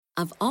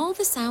Of all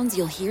the sounds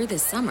you'll hear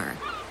this summer,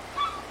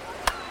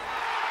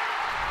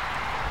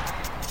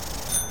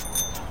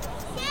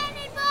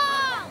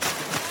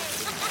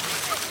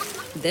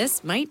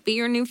 this might be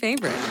your new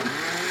favorite.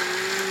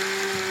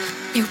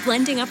 They're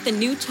blending up the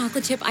new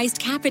chocolate chip iced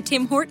cap at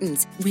Tim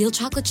Hortons. Real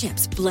chocolate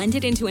chips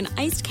blended into an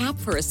iced cap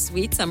for a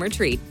sweet summer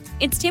treat.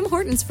 It's Tim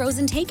Hortons'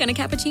 frozen take on a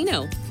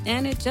cappuccino,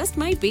 and it just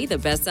might be the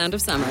best sound of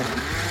summer.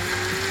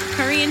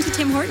 Hurry into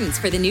Tim Hortons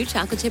for the new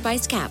chocolate chip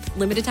iced cap.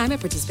 Limited time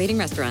at participating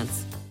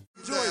restaurants.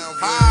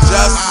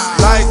 Just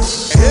like,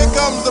 here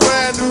comes the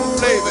brand new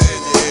flavor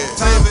in your ear.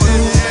 Time for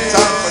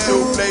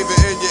new flavor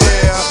in your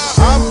ear.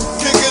 I'm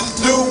kicking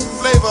new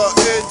flavor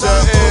in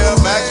your ear.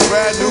 Max,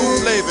 brand new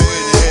flavor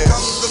in your ear.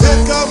 Here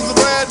comes the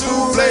brand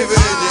new flavor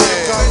in your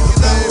ear.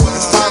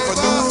 It's time for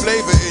new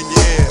flavor in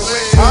your ear.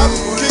 I'm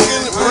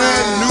kicking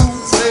brand new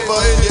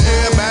flavor in your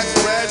ear. Max,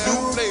 brand new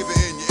flavor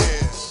in your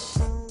ear.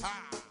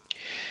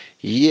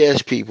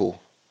 Yes,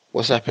 people,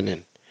 what's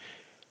happening?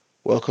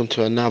 Welcome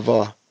to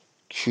another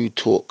True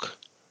Talk,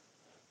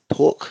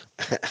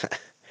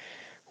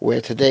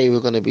 where today we're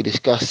going to be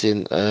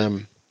discussing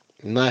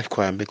knife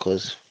crime,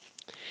 because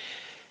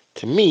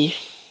to me,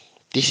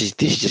 this is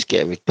just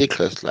getting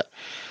ridiculous. Like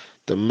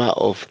the amount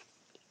of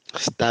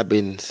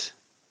stabbings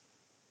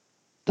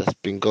that's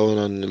been going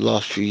on in the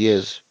last few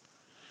years.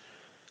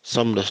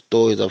 Some of the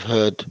stories I've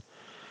heard,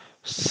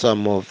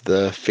 some of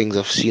the things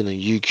I've seen on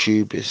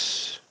YouTube,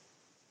 it's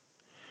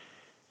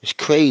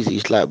crazy.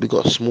 It's like we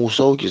got small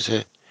soldiers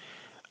here,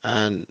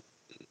 and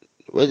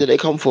where did they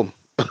come from?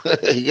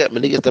 You get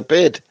me? They get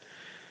disappeared.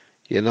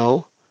 You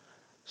know,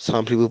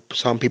 some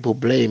people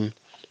blame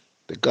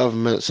the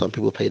government. Some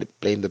people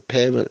blame the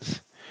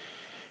parents.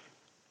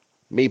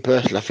 Me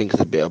personally, I think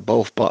it's a bit of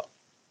both. But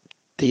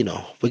you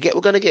know, we're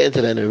gonna get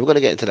into that. Anyway. We're gonna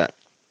get into that.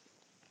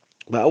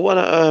 But I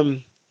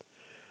wanna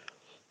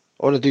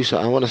do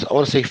something. I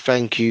wanna say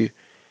thank you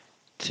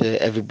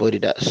to everybody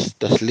that's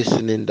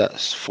listening,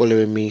 that's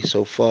following me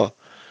so far.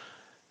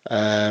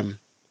 I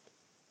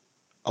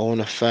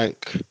wanna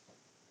thank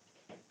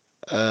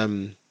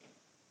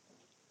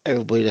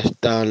everybody that's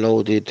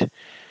downloaded.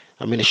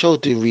 I mean, the show's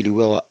doing really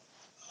well.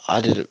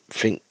 I didn't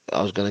think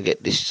I was gonna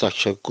get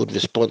such a good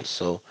response.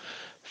 So,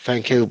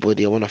 thank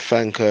everybody. I want to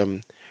thank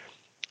the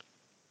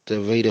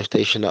radio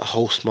station that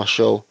hosts my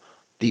show,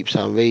 Deep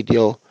Sound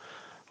Radio.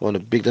 I want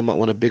to big them up. I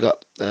want to big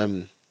up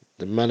the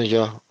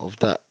manager of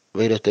that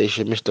radio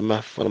station, Mr.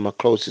 Math, one of my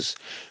closest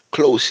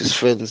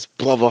friends,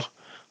 brother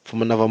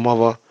from another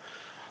mother.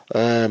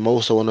 I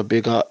also want to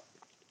big up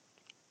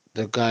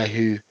the guy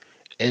who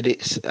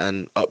edits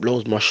and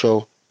uploads my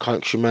show,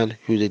 Countryman,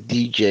 who's a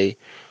DJ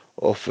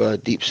of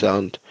Deep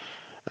Sound.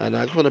 And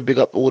I just want to big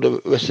up all the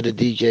rest of the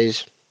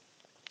DJs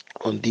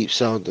on Deep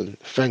Sound, and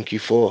thank you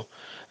for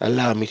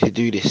allowing me to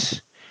do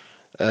this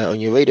on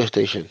your radio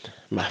station,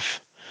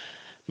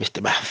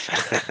 Mr. Math.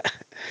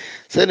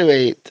 So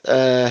anyway,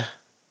 yeah,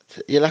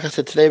 like I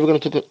said, today we're going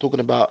to talking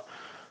about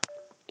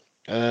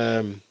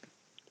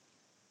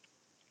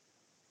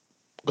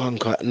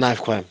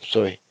knife crime.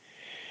 Sorry,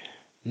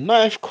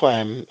 knife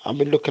crime. I've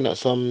been looking at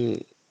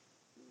some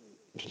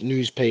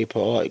newspaper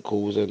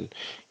articles and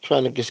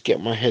trying to just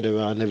get my head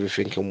around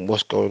everything and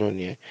what's going on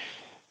here.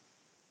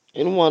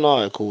 In one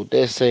article,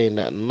 they're saying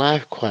that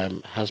knife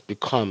crime has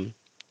become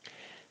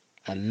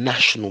a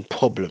national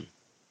problem,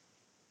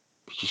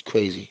 which is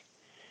crazy.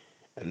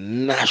 A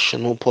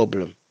national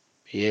problem.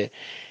 Yeah,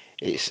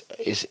 it's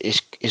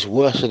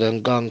worse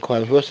than gun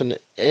crime, worse than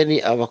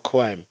any other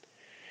crime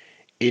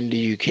in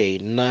the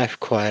UK. Knife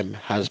crime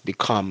has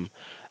become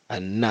a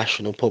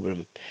national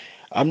problem.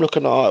 I'm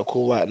looking at an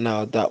article right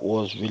now that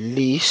was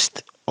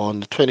released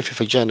on the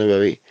 25th of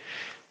January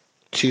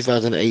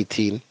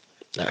 2018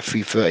 at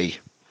 3:30.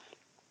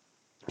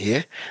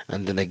 Yeah,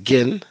 and then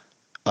again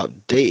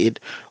updated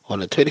on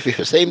the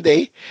 25th, same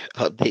day,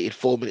 updated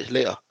 4 minutes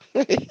later.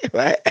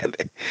 Right? And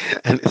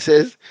it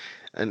says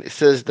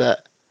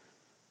that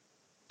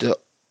the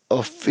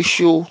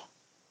official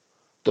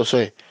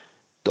the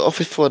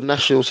Office for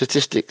National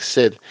Statistics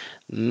said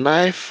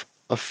knife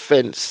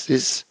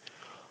offences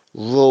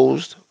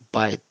rose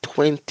by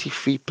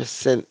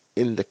 23%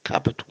 in the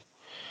capital.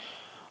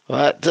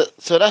 Right,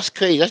 so that's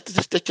crazy.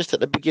 That's just at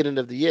the beginning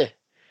of the year,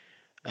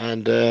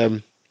 and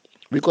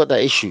we got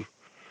that issue.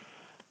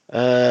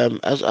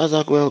 As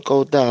I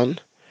go down,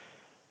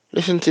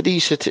 listen to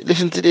this.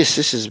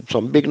 This is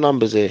some big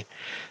numbers here.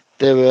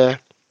 There were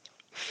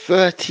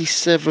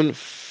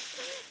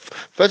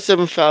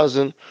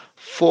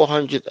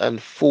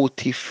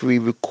 37,443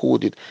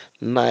 recorded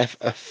knife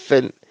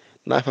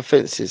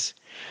offences,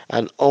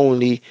 and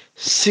only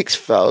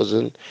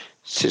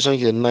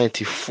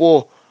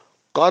 6,694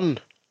 gun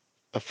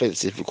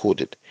offences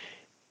recorded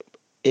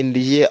in the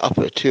year up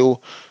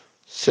until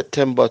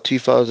September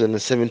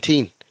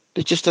 2017.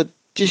 This is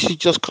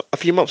just a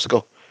few months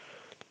ago.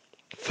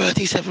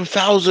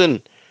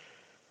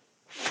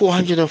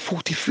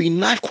 37,443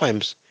 knife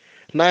crimes,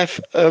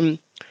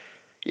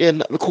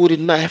 recorded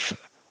knife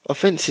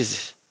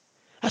offences.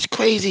 That's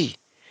crazy.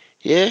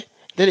 Yeah.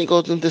 Then it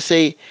goes on to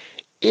say,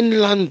 in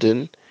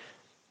London,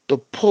 the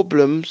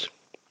problems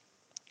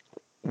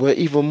were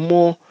even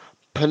more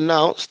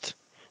pronounced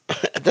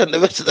than the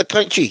rest of the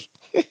country.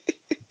 You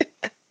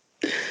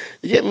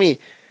get me?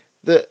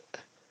 The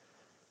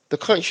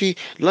country,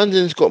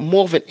 London's got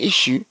more of an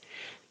issue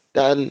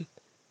than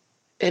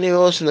anywhere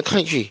else in the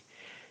country.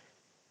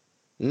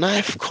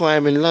 Knife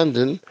crime in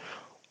London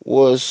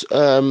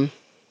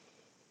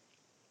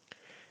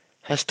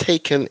has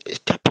taken its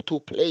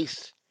capital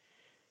place.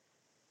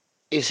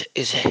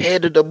 Is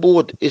head of the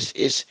board. Is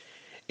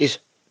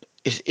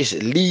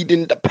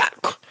leading the pack.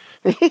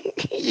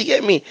 You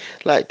get me?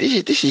 Like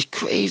this is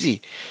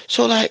crazy.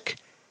 So like,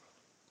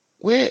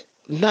 where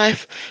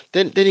knife?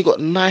 Then you got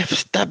knife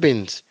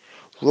stabbings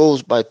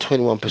rose by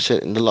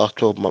 21% in the last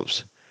 12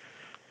 months.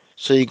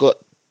 So you got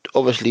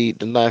obviously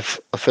the knife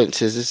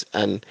offences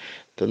and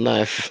the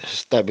knife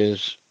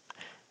stabbings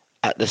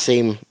at the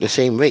same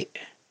rate.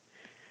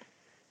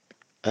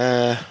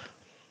 In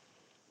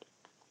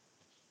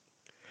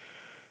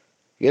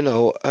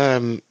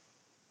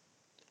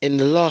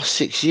the last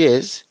 6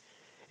 years,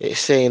 it's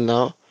saying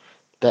now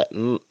that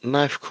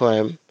knife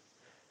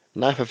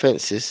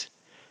offences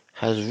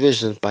has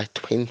risen by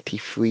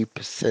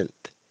 23%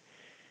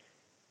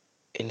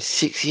 in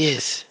 6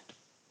 years.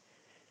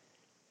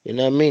 You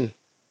know what I mean?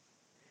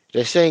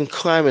 They're saying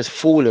crime is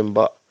falling,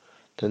 but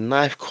the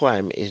knife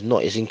crime is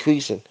not, it's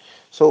increasing.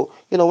 So,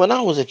 when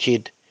I was a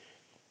kid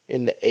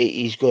in the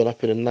 80s, growing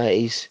up in the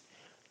 90s,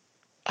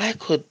 I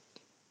could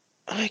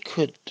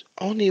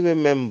only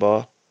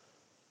remember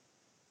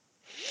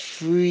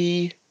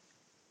 3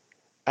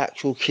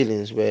 actual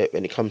killings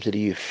when it comes to the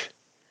youth.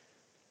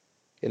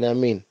 You know what I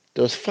mean?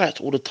 There was fights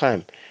all the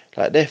time.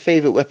 Like their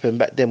favourite weapon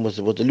back then was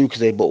the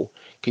Lucozade bottle.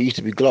 Cause it used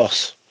to be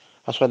glass.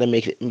 That's why they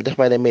made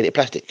it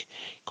plastic.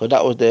 Because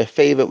that was their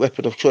favourite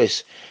weapon of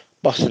choice.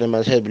 Busting a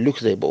man's head with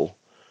Lucozade bottle.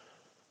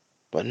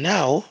 But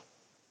now,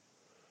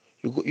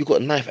 you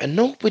got a knife, and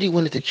nobody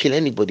wanted to kill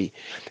anybody.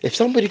 If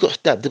somebody got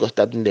stabbed, they got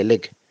stabbed in their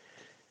leg.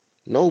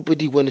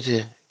 Nobody wanted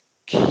to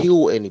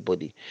kill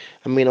anybody.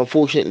 I mean,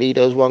 unfortunately,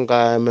 there was one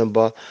guy I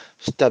remember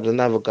stabbed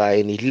another guy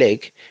in his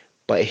leg,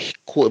 but he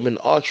caught him in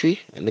the artery,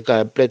 and the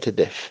guy bled to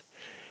death.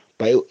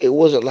 But it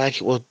wasn't like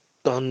it was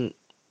done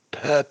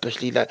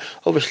purposely. Like,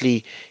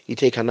 obviously, you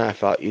take a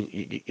knife out,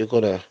 you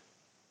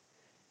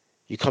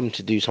come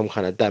to do some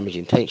kind of damage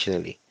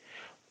intentionally,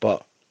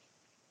 but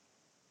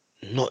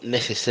not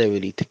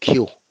necessarily to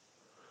kill.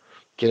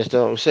 Do you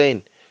understand what I'm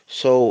saying?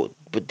 So,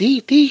 but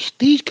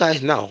these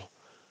guys now,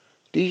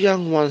 these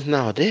young ones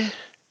now, they're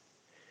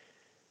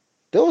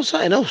on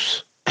something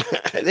else.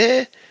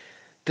 they're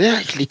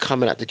actually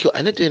coming out to kill,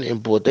 and they're doing it in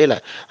broad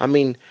daylight. I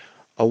mean,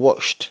 I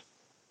watched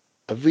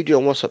a video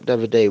on WhatsApp the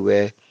other day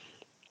where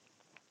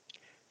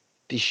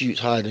this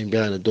youth's hiding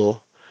behind the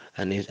door,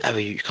 and there's other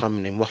youths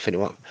coming and roughing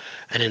him up,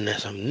 and then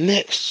there's some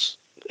next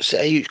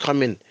set of youths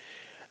coming,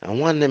 and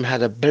one of them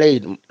had a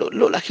blade,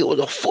 looked like it was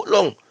a foot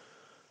long.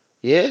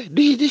 Yeah,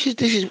 this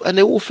is, and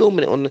they're all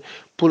filming it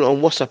put it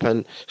on WhatsApp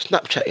and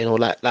Snapchat,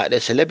 like they're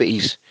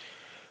celebrities,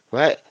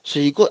 right? So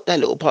you got that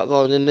little part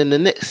going, and then the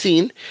next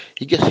scene,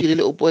 you just see the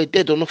little boy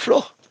dead on the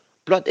floor,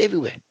 blood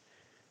everywhere.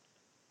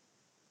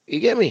 You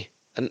get me?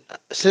 And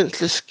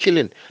senseless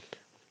killing,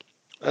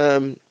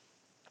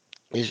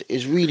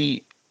 is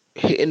really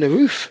hitting the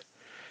roof.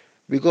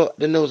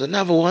 Then there was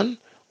another one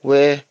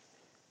where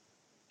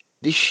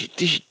these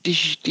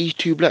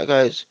 2 black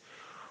guys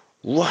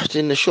rushed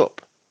in the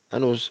shop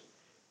and was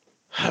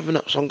having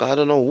up some guy. I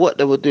don't know what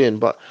they were doing,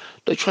 but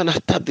they're trying to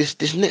stab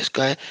this next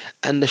guy,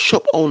 and the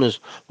shop owners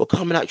were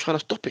coming out trying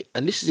to stop it.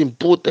 And this is in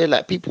broad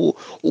daylight, people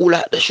all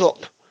at the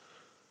shop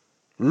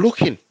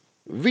looking,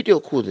 video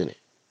recording it.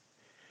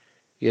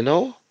 And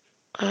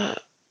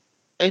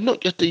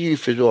not just the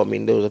youth as well. I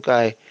mean, there was a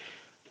guy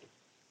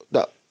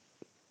that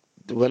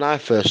when I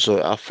first saw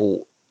it, I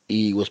thought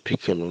he was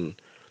picking on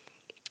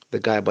the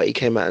guy, but he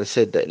came out and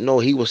said that no,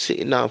 he was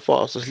sitting down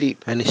fast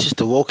asleep, and his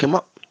sister woke him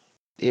up.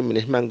 Him and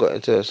his man got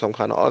into some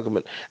kind of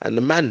argument, and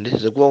the man, this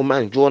is a grown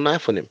man, drew a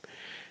knife on him.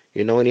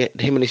 And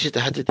him and his sister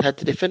had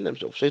to defend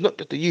themselves. So it's not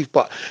just the youth,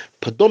 but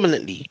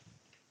predominantly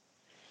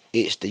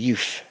it's the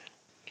youth.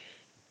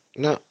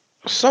 Now,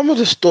 some of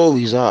the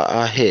stories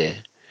I hear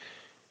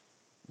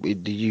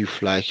with the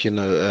youth, like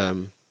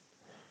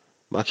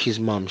my kid's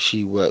mum,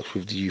 she works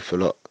with the youth a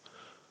lot,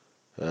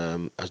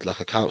 as like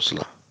a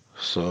counsellor.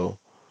 So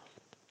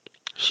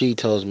she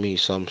tells me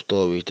some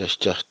stories that's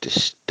just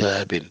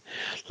disturbing.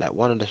 Like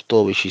one of the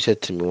stories she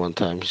said to me one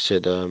time, she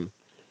said,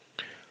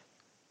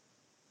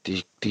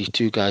 these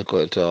 2 guys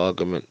got into an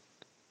argument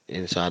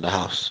inside the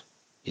house,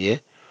 yeah?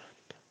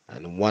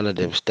 And one of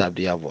them stabbed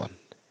the other one.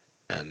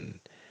 And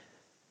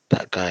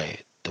the guy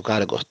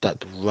that got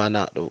stabbed ran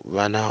out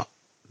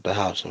the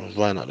house and was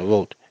running out the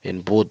road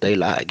in broad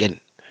daylight again.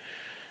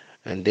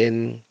 And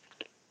then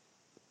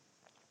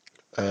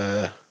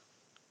the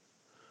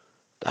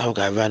other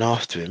guy ran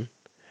after him.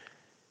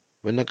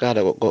 When the guy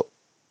that got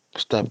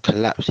stabbed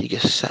collapsed, he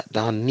just sat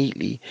down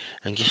neatly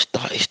and just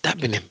started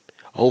stabbing him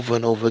over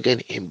and over again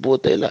in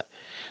broad daylight.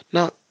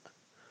 Now,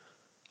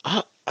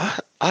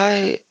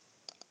 I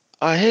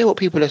hear what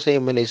people are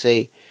saying when they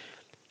say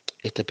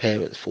it's the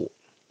parents' fault.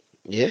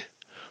 Yeah?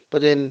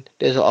 But then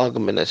there's an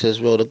argument that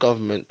says, well, the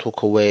government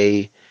took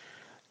away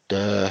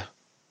the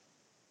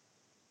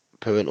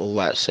parental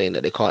rights, saying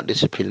that they can't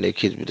discipline their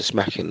kids with the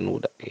smacking and all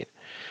that. Yeah.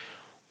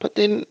 But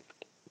then,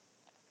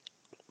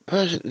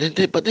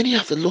 but then you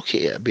have to look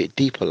at it a bit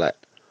deeper. Like,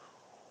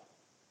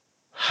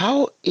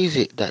 how is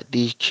it that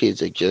these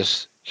kids are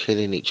just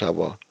killing each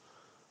other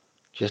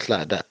just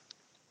like that?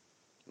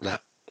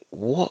 Like,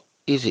 what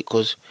is it?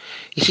 Because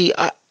you see,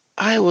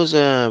 I was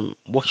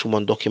watching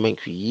one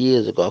documentary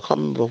years ago. I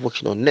can't remember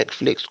watching on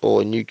Netflix or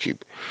on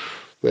YouTube,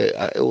 where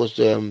it was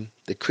the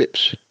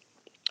Crips,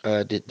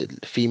 the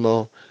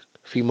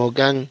female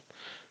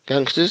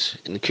gangsters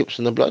in the Crips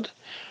and the Blood.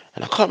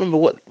 And I can't remember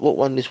what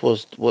one this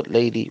was, what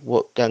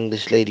gang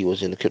this lady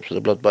was in the Crips and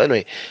the Blood. But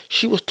anyway,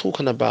 she was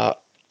talking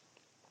about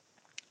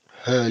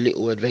her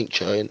little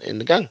adventure in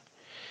the gang,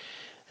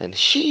 and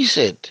she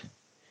said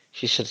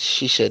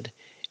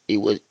it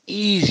was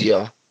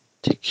easier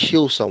to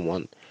kill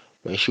someone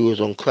when she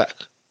was on crack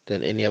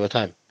than any other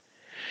time.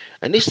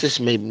 And this just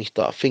made me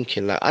start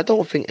thinking, like, I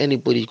don't think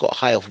anybody got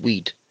high off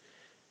weed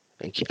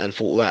and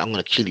thought, right, I'm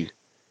gonna kill you.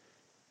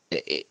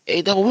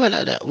 It don't work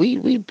like that.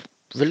 We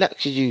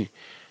relaxes you,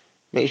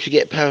 makes you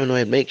get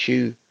paranoid, makes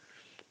you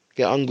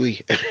get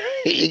hungry.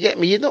 You get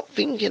me? You're not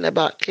thinking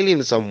about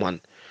killing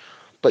someone,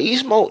 but you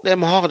smoke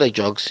them harder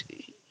drugs,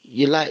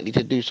 you're likely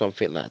to do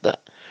something like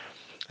that.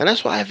 And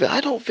that's why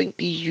I don't think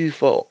these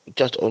youth are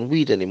just on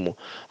weed anymore.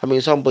 I mean,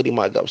 somebody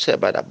might get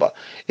upset by that, but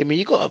I mean,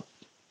 you gotta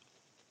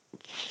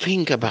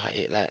think about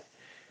it. Like,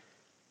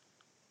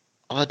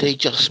 are they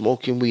just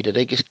smoking weed? Are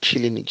they just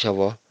killing each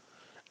other?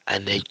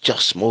 And they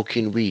just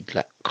smoking weed?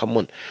 Like, come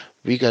on,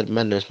 we got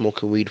men that are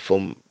smoking weed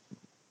from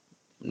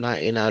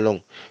 19 how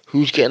long?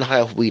 Who's getting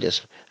high off weed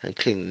and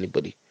killing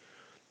anybody?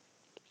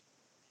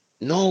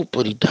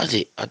 Nobody does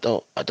it. I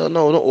don't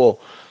know.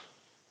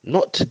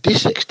 Not to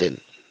this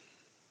extent.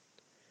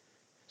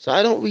 So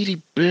I don't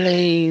really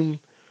blame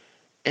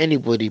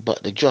anybody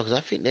but the drugs. I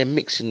think they're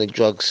mixing the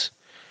drugs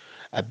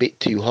a bit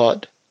too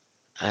hard,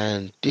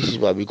 and this is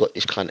why we got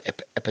this kind of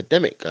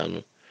epidemic going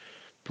on.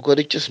 Because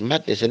it's just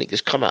madness, and it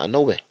just come out of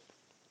nowhere.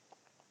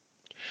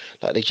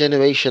 Like the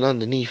generation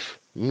underneath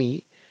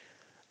me,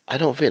 I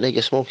don't think they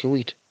get smoking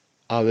weed.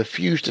 I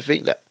refuse to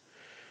think that,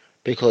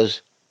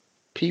 because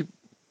people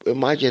in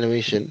my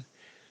generation,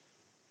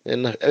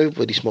 then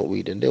everybody smoked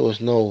weed, and there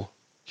was no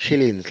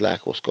killings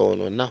like what's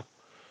going on now.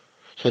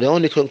 So the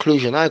only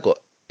conclusion I got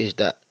is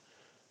that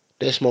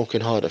they're smoking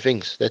harder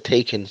things. They're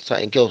taking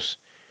something else.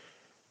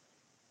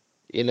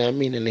 You know what I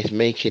mean? And it's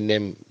making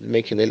their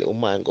little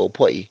mind go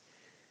potty,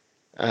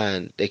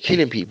 and they're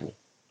killing people.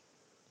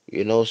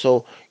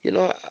 So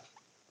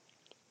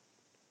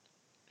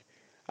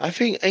I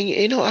think,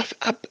 and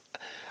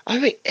I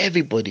think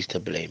everybody's to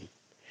blame.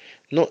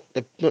 Not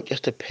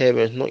just the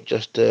parents, not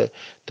just the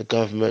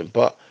government,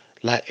 but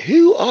like,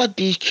 who are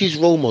these kids'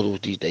 role models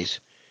these days?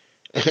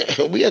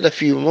 We had a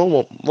few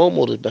role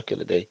models back in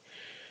the day.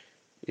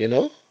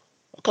 A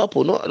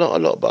couple, not a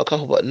lot, but a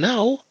couple. But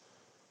now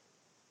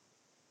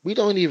we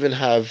don't even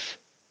have.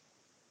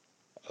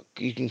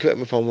 You can correct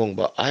me if I'm wrong,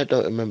 but I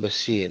don't remember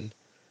seeing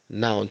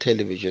now on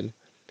television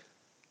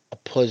a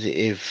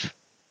positive.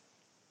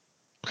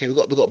 Okay, we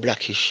got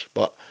Blackish,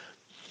 but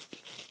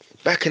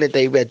back in the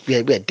day we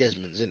had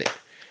Desmond's, innit?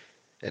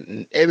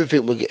 And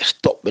everything would get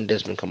stopped when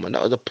Desmond come on.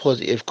 That was a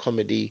positive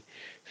comedy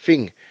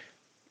thing,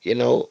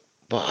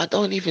 But I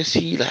don't even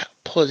see like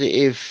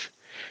positive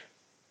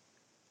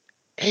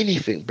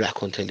anything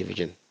black on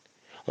television,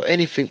 or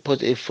anything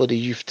positive for the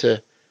youth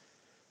to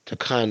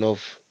kind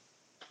of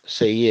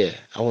say, yeah,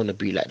 I want to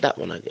be like that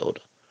when I get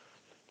older.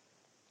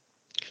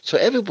 So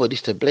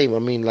everybody's to blame. I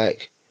mean,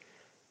 like,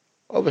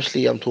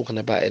 obviously I'm talking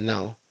about it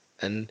now,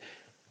 and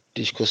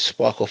this could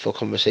spark off a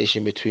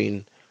conversation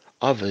between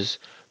others.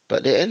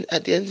 But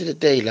at the end of the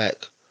day,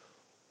 like,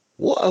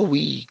 what are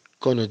we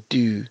gonna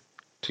do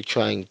to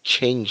try and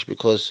change?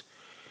 Because,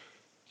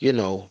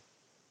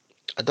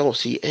 I don't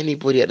see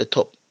anybody at the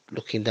top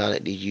looking down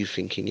at these youth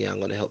thinking, yeah, I'm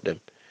gonna help them.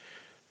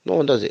 No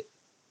one does it.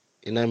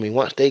 You know what I mean?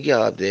 Once they get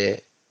up there,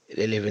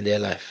 they're living their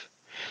life.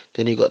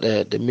 Then you got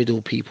the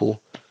middle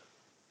people.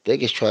 They're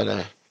just trying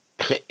to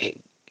they're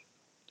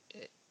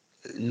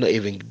not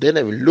even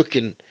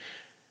looking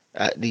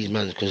at these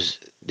men, because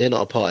they're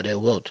not a part of their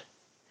world.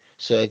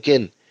 So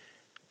again,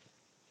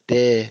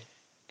 they're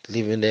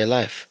living their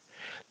life.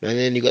 And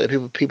then you got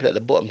the people at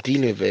the bottom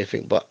dealing with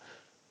everything. But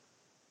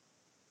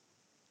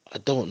I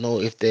don't know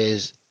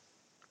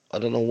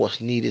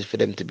what's needed for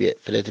there to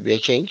be a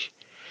change.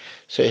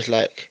 So it's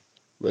like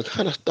we're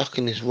kind of stuck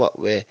in this rut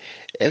where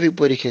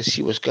everybody can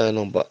see what's going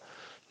on, but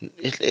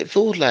it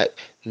feels like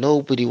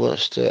nobody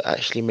wants to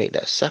actually make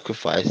that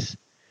sacrifice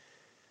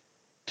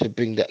to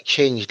bring that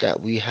change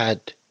that we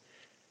had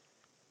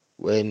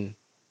when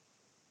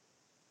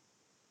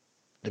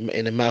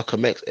in the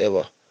Malcolm X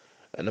era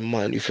and the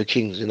Martin Luther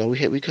Kings.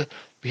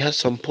 We had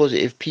some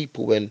positive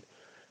people when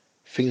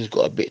things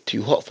got a bit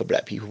too hot for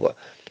black people, but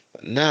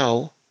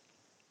now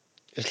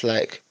it's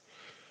like,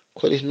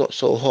 because it's not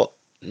so hot,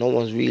 no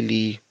one's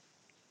really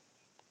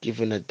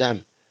giving a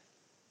damn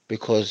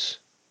because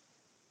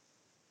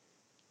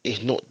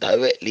it's not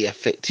directly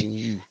affecting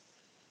you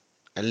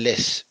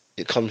unless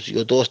it comes to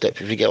your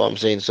doorstep, if you get what I'm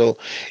saying. So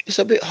it's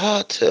a bit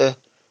hard to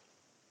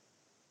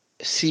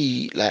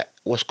see like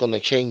what's gonna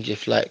change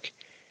if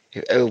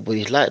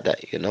everybody's like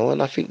that,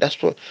 and I think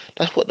that's what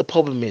the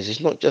problem is. It's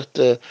not just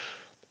the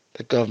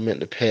government,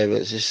 the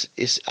parents,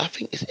 it's I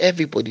think it's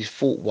everybody's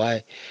fault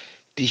why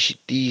these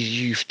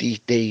youth these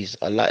days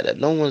are like that.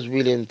 No one's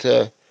willing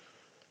to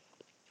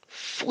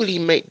fully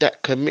make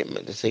that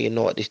commitment to say, you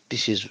know what,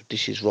 this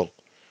is wrong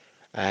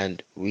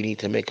and we need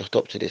to make a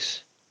stop to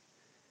this.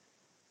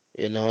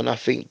 And I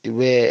think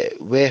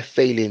we're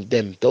failing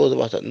them. Those of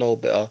us that know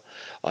better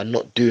are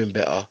not doing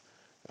better,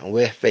 and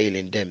we're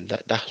failing them.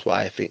 That's what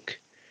I think.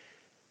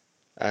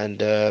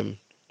 And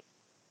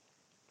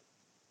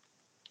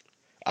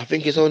I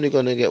think it's only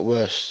gonna get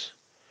worse.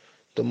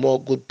 The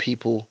more good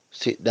people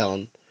sit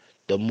down,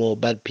 the more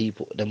bad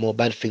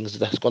things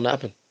that's gonna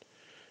happen.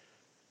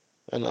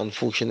 And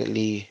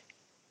unfortunately,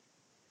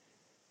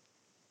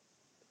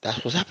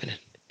 that's what's happening.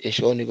 It's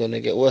only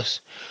gonna get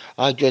worse.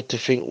 I dread to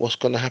think what's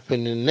gonna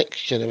happen in the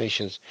next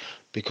generations,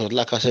 because,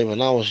 like I said,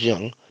 when I was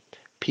young,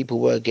 people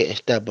were getting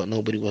stabbed, but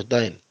nobody was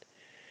dying.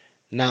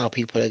 Now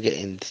people are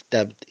getting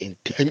stabbed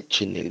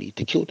intentionally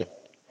to kill them.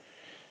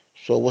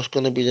 So what's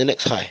gonna be the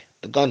next high?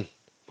 The gun.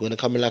 We're gonna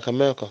come in like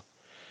America.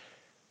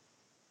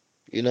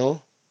 You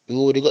know, we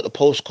already got the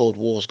postcode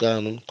wars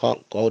going on.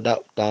 Can't go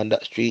down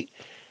that street.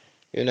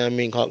 You know what I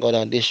mean? Can't go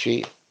down this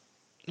street.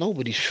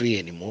 Nobody's free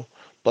anymore.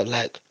 But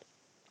like,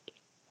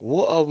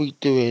 what are we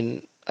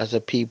doing as a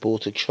people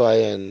to try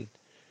and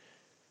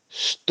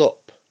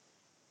stop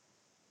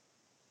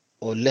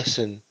or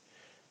lessen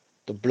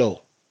the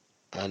blow?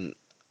 And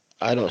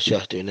I don't see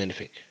us doing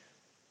anything.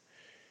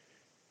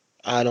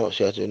 I don't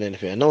see us doing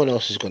anything. And no one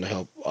else is going to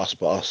help us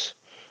but us.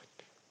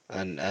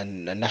 And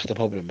that's the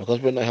problem.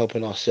 Because we're not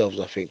helping ourselves,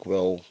 I think,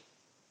 well,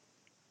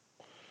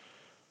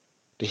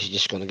 this is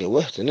just going to get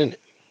worse, isn't it?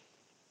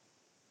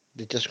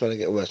 It's just going to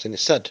get worse. And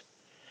it's sad.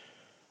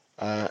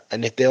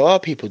 And if there are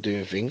people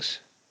doing things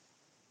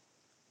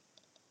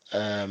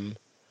that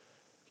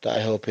are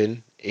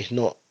helping, it's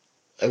not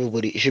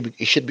everybody.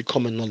 It should be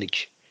common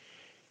knowledge.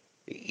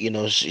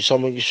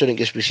 Someone, you shouldn't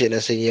just be sitting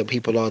there saying, yeah,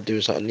 people are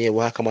doing something. Yeah,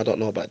 well, how come I don't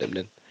know about them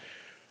then?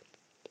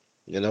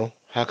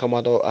 How come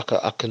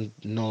I can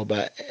know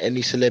about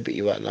any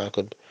celebrity right now?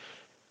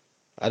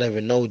 I don't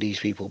even know these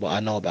people, but I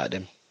know about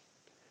them.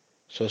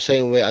 So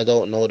same way I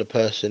don't know the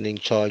person in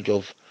charge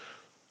of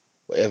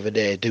whatever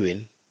they're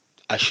doing,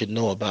 I should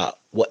know about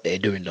what they're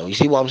doing though. You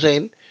see what I'm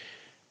saying?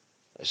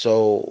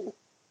 So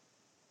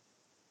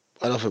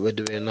I don't think we're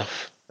doing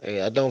enough.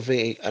 I don't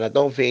think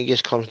it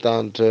just comes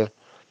down to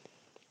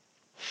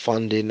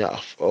funding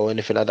or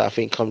anything like that. I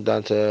think it comes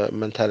down to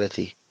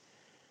mentality.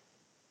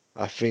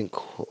 I think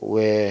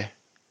we're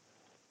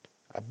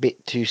a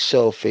bit too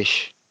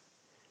selfish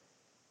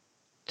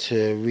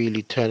to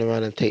really turn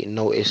around and take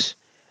notice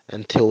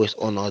until it's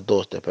on our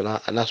doorstep,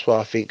 and that's why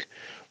I think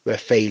we're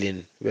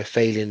failing. We're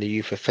failing the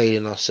youth. We're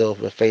failing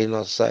ourselves. We're failing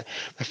our society.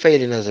 We're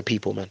failing as a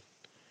people, man.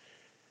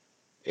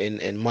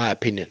 In my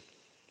opinion.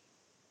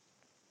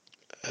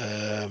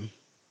 Um,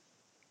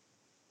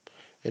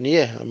 and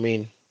yeah, I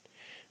mean,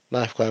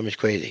 knife crime is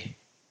crazy,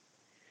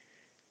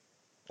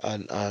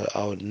 and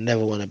I would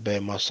never want to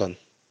bury my son.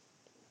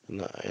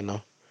 And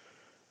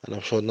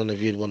I'm sure none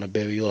of you'd want to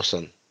bury your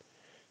son.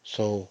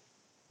 So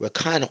we're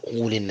kind of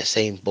all in the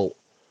same boat.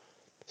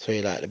 So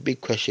like the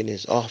big question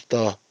is,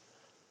 after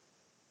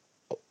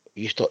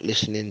you start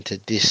listening to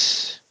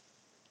this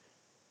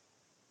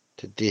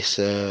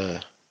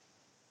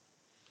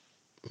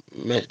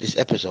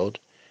episode,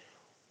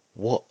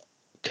 what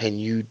can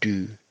you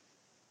do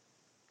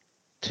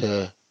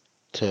to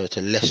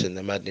lessen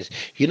the madness?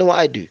 You know what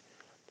I do?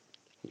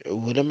 It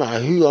wouldn't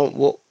matter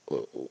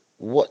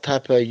what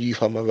type of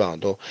youth I'm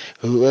around or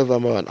whoever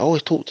I'm around. I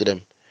always talk to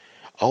them.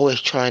 I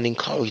always try and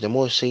encourage them. I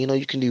always say,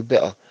 you can do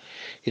better.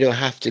 You don't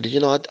have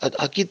to.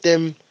 I give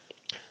them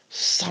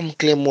some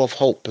glimmer of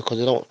hope,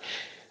 because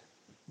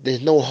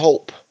there's no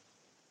hope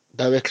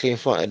directly in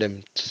front of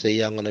them to say,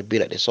 yeah, I'm gonna be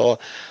like this. So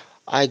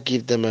I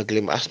give them a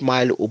glimmer. That's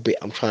my little bit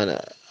I'm trying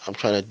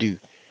to do.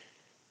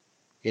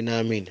 You know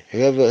what I mean?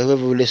 Whoever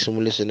will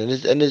listen.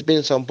 And there's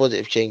been some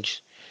positive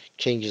changes.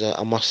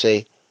 I must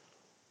say.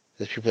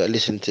 There's people that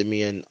listen to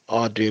me and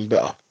are doing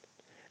better.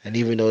 And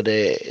even though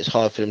it's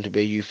hard for them to be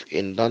a youth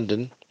in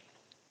London,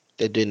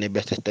 they're doing their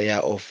best to stay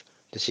out of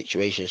the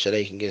situation so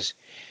they can just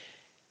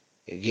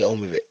get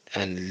on with it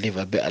and live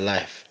a better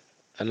life.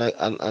 And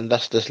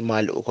that's just my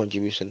little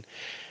contribution.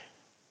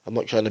 I'm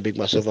not trying to big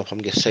myself up.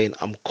 I'm just saying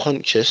I'm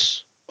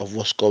conscious of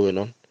what's going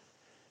on.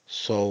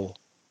 So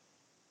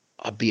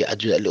I do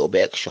that little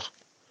bit extra.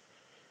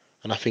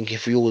 And I think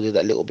if we all do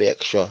that little bit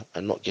extra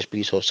and not just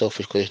be so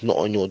selfish because it's not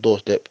on your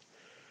doorstep,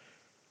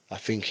 I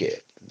think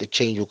the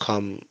change will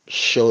come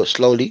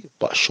slowly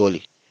but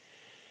surely.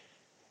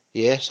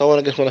 Yeah, so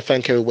I just want to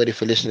thank everybody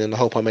for listening. I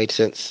hope I made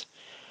sense.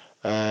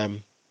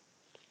 Um,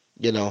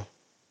 you know,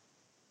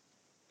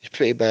 it's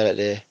pretty bad out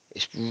there.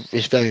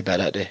 It's very bad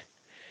out there.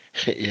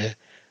 Yeah,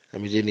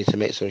 and we do need to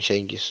make some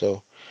changes.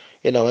 So,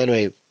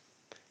 anyway,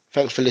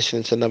 thanks for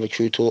listening to another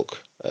True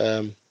Talk.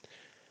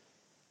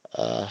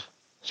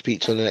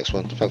 Speak to you on the next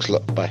one. Thanks a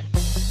lot. Bye.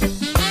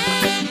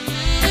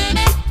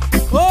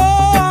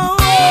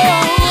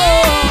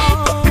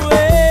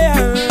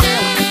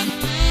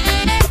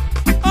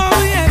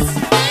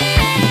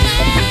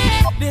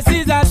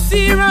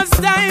 Serious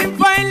time,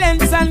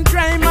 violence and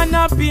crime, and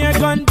up here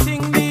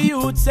gunting the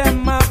youths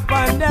them up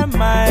on their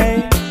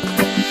mind.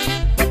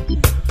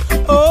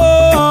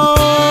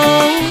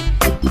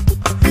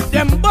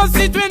 Them bust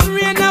it when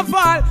rain a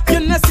fall. You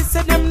know see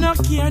say them no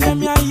care,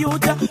 them your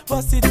youth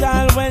bust it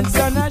all when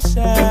sun a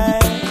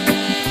shine.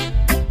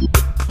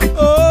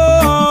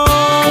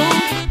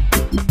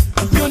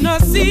 You know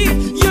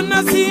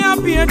see up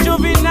here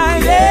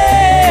juvenile.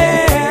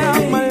 Yeah,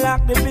 I'ma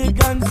lock the big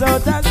guns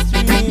out the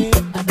street.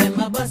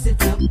 Bust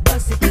it up.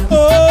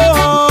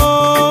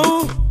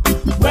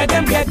 Where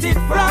them get it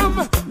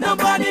from?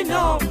 Nobody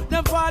know.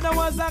 The father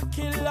was a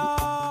killer.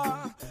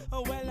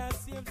 Well, I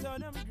saved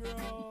on them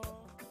grow.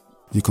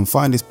 You can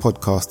find this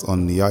podcast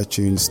on the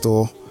iTunes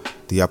Store,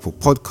 the Apple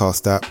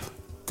Podcast app,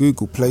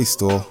 Google Play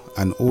Store,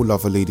 and all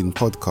other leading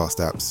podcast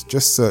apps.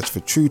 Just search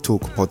for True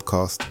Talk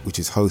Podcast, which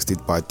is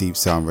hosted by Deep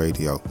Sound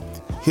Radio.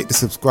 Hit the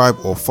subscribe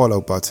or follow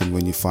button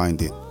when you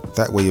find it.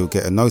 That way you'll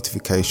get a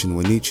notification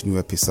when each new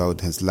episode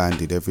has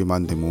landed every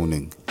Monday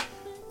morning.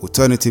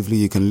 Alternatively,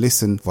 you can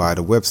listen via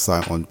the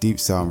website on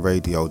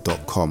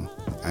deepsoundradio.com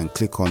and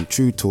click on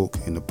True Talk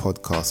in the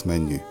podcast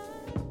menu.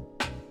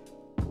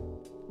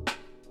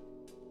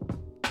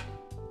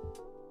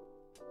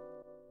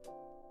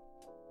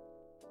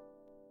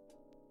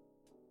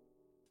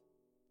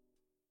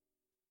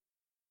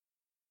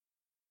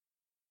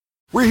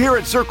 We're here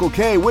at Circle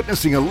K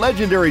witnessing a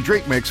legendary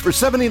drink mix for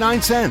 79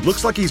 cents.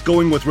 Looks like he's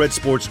going with Red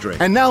Sports Drink.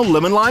 And now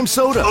lemon lime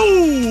soda.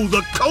 Oh,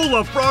 the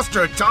Cola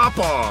Froster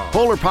Top-Off.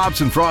 Polar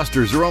Pops and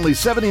Frosters are only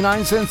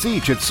 79 cents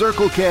each at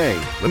Circle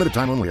K. Limited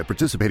time only at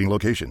participating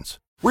locations.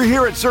 We're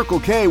here at Circle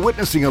K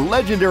witnessing a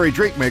legendary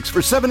drink mix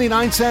for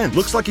 79 cents.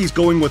 Looks like he's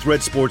going with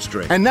Red Sports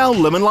Drink. And now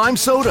lemon lime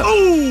soda.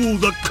 Oh,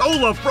 the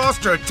Cola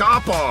Froster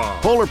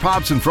Top-Off. Polar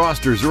Pops and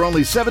Frosters are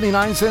only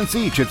 79 cents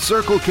each at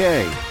Circle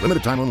K.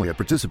 Limited time only at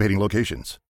participating locations.